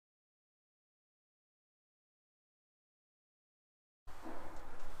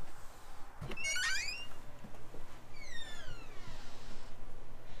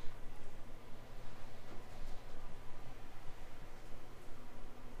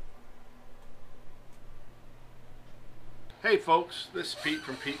Hey folks, this is Pete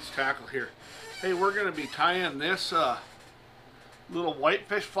from Pete's Tackle here. Hey, we're going to be tying this little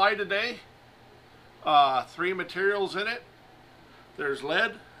whitefish fly today. 3 materials in it. There's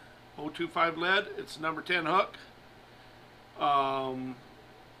lead, 025 lead, it's number 10 hook,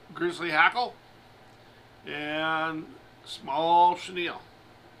 grizzly hackle, and small chenille.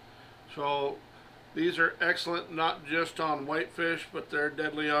 So these are excellent not just on whitefish, but they're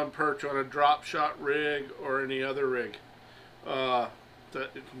deadly on perch on a drop shot rig or any other rig. That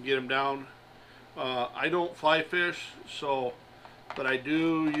you can get them down. I don't fly fish, but I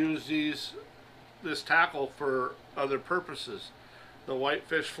do use this tackle for other purposes. The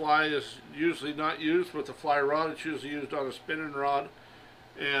whitefish fly is usually not used with a fly rod. It's usually used on a spinning rod.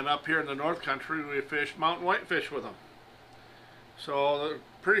 And up here in the North Country, we fish mountain whitefish with them. So they're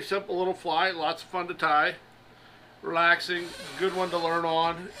pretty simple little fly, lots of fun to tie, relaxing, good one to learn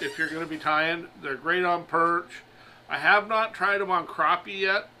on if you're going to be tying. They're great on perch. I have not tried them on crappie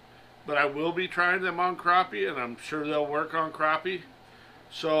yet, but I will be trying them on crappie, and I'm sure they'll work on crappie.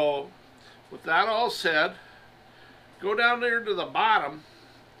 So with that all said, go down there to the bottom,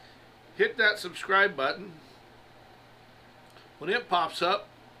 hit that subscribe button. When it pops up,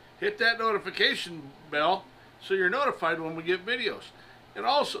 hit that notification bell so you're notified when we get videos. And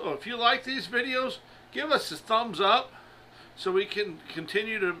also, if you like these videos, give us a thumbs up so we can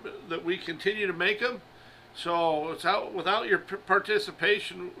continue to make them. So without your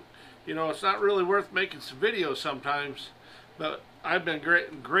participation, you know, it's not really worth making some videos sometimes. But I've been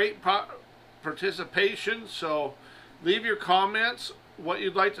great participation. So leave your comments, what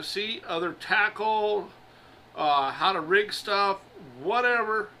you'd like to see, other tackle, how to rig stuff,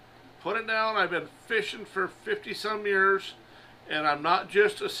 whatever. Put it down. I've been fishing for 50-some years, and I'm not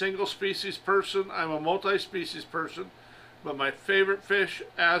just a single species person. I'm a multi-species person. But my favorite fish,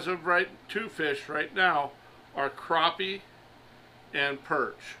 as of two fish right now, are crappie and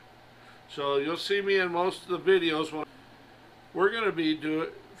perch. So you'll see me in most of the videos when we're going to be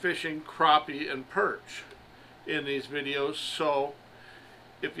fishing crappie and perch in these videos. So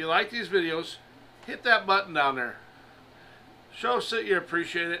if you like these videos, hit that button down there. Show us that you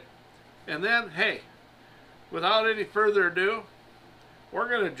appreciate it. And then, hey, without any further ado, we're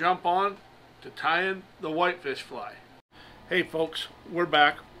going to jump on to tying the whitefish fly. Hey folks, we're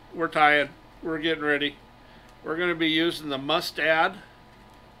back. We're tying. We're getting ready. We're going to be using the Mustad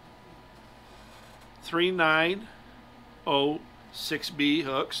 3906B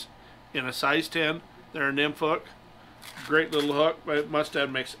hooks in a size 10. They're a nymph hook. Great little hook, but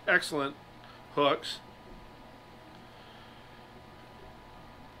Mustad makes excellent hooks.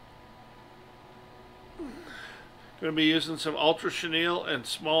 Going to be using some ultra chenille and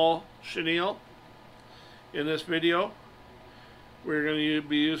small chenille in this video. We're going to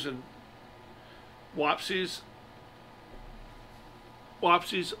be using Wapsi's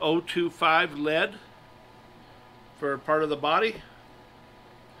 025 lead for part of the body.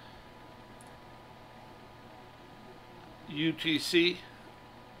 UTC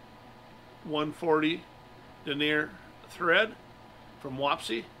 140 denier thread from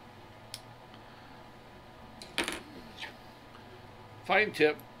Wapsi. Fine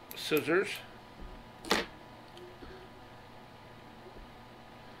tip scissors.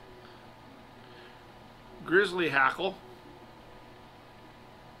 Grizzly hackle.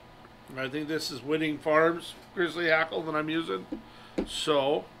 I think this is Winning Farms grizzly hackle that I'm using.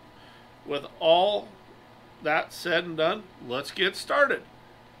 So with all that said and done, let's get started.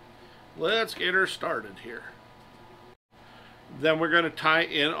 Let's get her started here. Then we're going to tie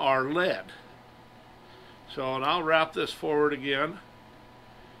in our lead. So, and I'll wrap this forward again,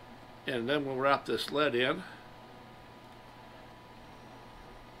 and then we'll wrap this lead in.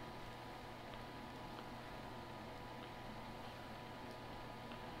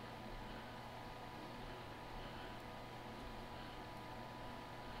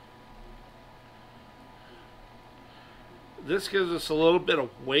 This gives us a little bit of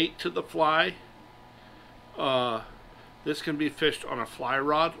weight to the fly. This can be fished on a fly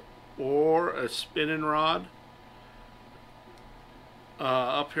rod or a spinning rod.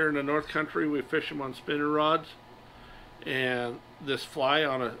 Up here in the North Country, we fish them on spinning rods, and this fly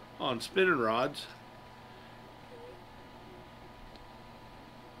on spinning rods.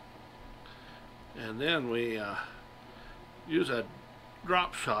 And then we use a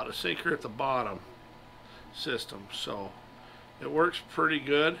drop shot, a sinker at the bottom system. So it works pretty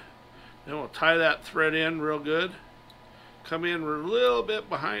good. Then we'll tie that thread in real good. Come in a little bit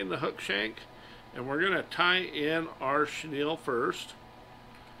behind the hook shank, and we're going to tie in our chenille first.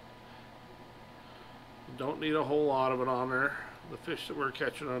 Don't need a whole lot of it on there. The fish that we're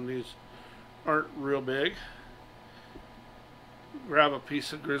catching on these aren't real big. grab a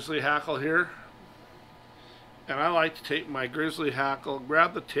piece of grizzly hackle here, and I like to take my grizzly hackle,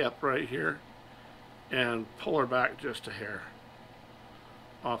 grab the tip right here, and pull her back just a hair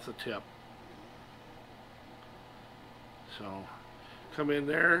off the tip. So come in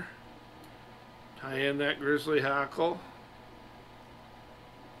there, tie in that grizzly hackle,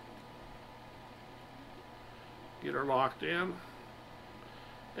 get her locked in,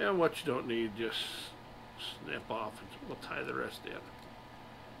 and what you don't need, just snip off and we'll tie the rest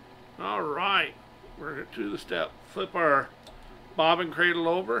in. Alright, we're going to do the step. Flip our bobbin cradle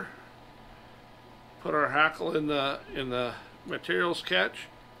over, put our hackle in the materials catch,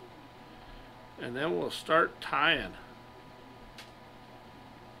 and then we'll start tying.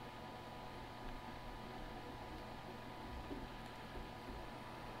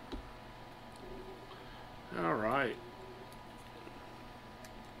 Alright,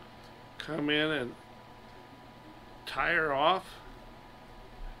 come in and tie her off.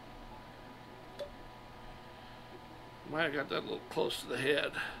 Might have got that a little close to the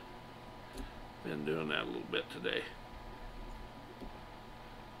head. Been doing that a little bit today.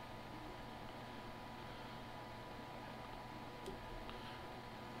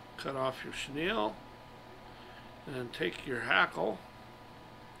 Cut off your chenille and then take your hackle,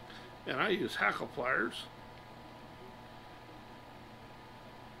 and I use hackle pliers.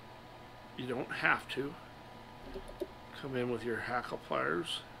 You don't have to. Come in with your hackle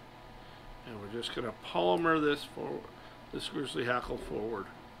pliers, and we're just going to polymer this grizzly hackle forward.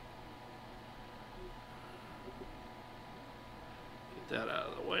 Get that out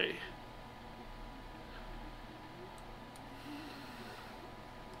of the way.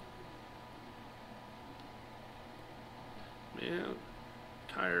 And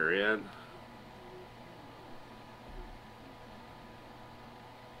tie her in.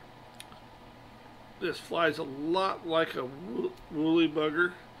 This flies a lot like a woolly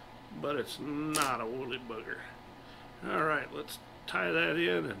bugger, but it's not a woolly bugger. Alright, let's tie that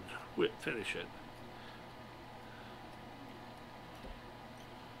in and whip finish it.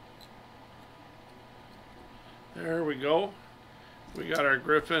 There we go. We got our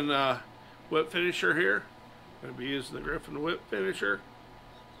Griffin whip finisher here. I'm going to be using the Griffin whip finisher.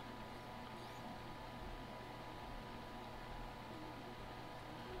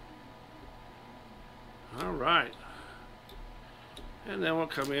 Alright, and then we'll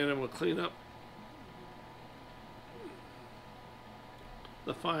come in and we'll clean up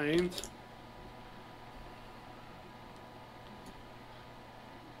the fines.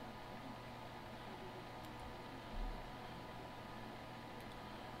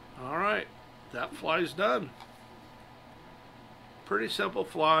 Alright, that fly's done. Pretty simple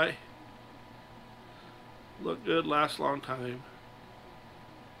fly. Look good, last a long time.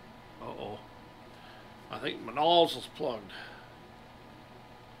 Uh-oh. I think my nozzle's plugged.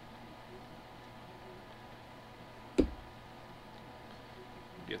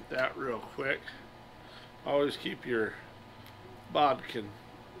 Get that real quick. Always keep your bodkin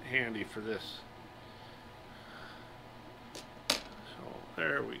handy for this. So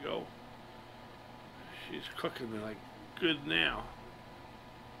there we go. She's cooking like good now.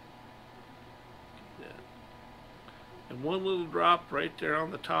 And one little drop right there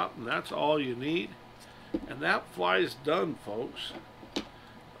on the top, and that's all you need. And that fly's done, folks.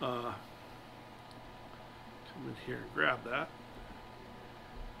 Come in here and grab that.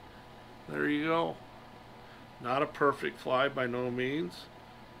 There you go. Not a perfect fly by no means,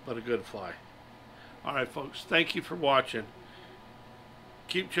 but a good fly. Alright, folks, thank you for watching.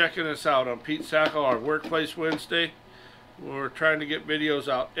 Keep checking us out on Pete's Tackle, our Workplace Wednesday. We're trying to get videos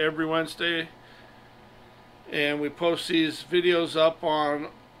out every Wednesday, and we post these videos up on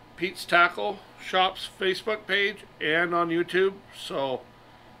Pete's Tackle Shop's Facebook page and on YouTube, so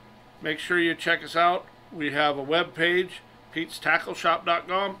make sure you check us out. We have a web page,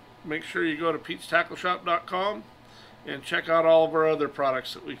 Pete'sTackleShop.com. Make sure you go to Pete'sTackleShop.com and check out all of our other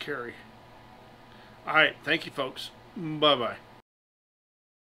products that we carry. Alright, thank you, folks. Bye-bye.